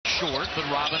short, but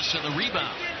Robinson the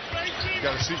rebound. You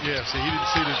got to see, yeah, see, he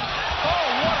didn't see this. Oh,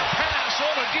 what a pass,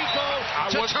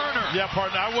 Oladipo to Turner. Yeah,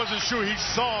 partner, I wasn't sure he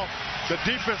saw the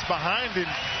defense behind him,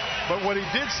 but what he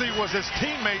did see was his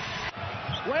teammate.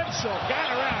 Bledsoe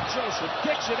got around Joseph,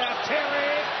 kicks it out,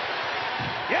 Terry.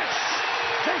 Yes,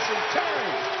 Jason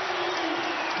Terry.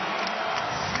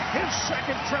 His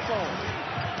second triple.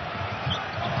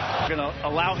 Going to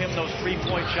allow him those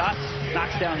three-point shots.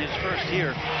 Knocks down his first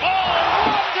here. Oh,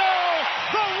 Rondo!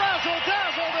 The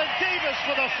razzle-dazzle to Davis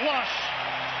for the flush.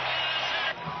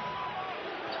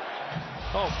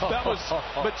 Oh, that was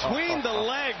between the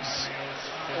legs.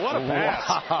 What a pass.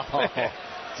 Wow.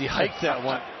 He hiked that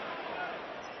one.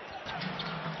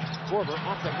 Korver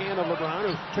off the hand of LeBron,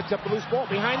 who picked up the loose ball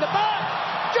behind the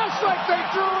back. Just like they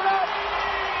threw it up.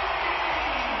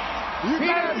 You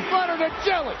got butter to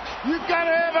jelly. You got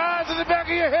to have eyes in the back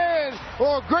of your head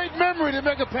or a great memory to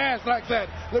make a pass like that.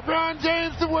 LeBron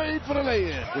James to Wade for the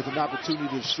lay-in. With an opportunity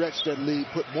to stretch that lead,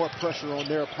 put more pressure on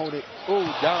their opponent. Oh,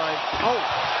 dime. Oh,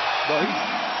 well,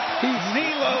 He's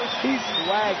Milo. he's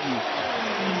swaggy.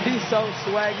 He's so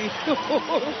swaggy.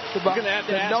 We're going to have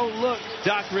to ask no look.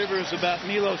 Doc Rivers about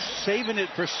Milo saving it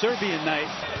for Serbian night.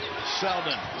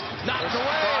 Selden knocked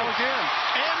away. Again.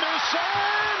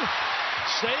 Anderson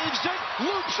saves it.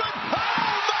 Loops it. Oh,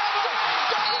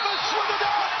 Davis with the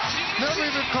dunk. Never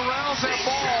even corrals that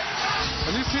ball.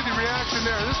 And you see the reaction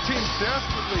there. This team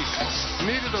desperately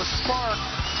needed a spark,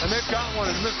 and they've got one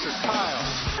in Mr. Kyle.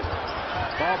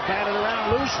 Ball batted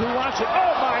around loose. Who wants it?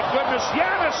 Oh, my goodness.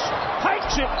 Giannis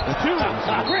hikes it to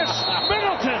Chris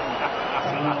Middleton.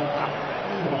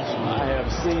 I have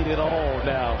seen it all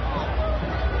now.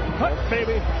 Hut,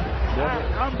 baby.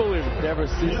 Unbelievable. Never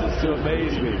ceases to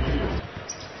amaze me.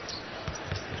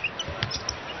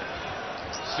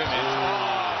 Simmons.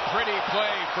 Pretty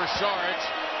play for Saric.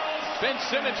 Ben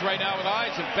Simmons right now with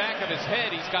eyes in back of his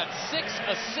head. He's got 6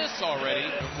 assists already.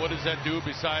 What does that do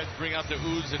besides bring out the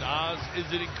oohs and ahs? Is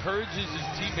it encourages his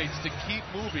teammates to keep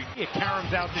moving. It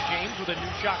caroms out to James with a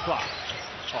new shot clock.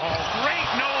 Oh, great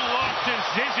no-look to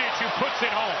Zizic, who puts it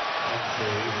home.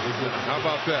 How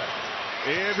about that?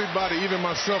 Everybody, even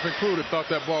myself included, thought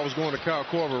that ball was going to Kyle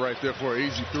Korver right there for an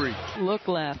easy 3. Look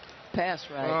left. Pass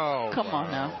right. Oh, Come on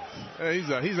now. Hey,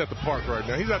 he's at the park right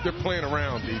now. He's out there playing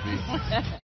around, DB.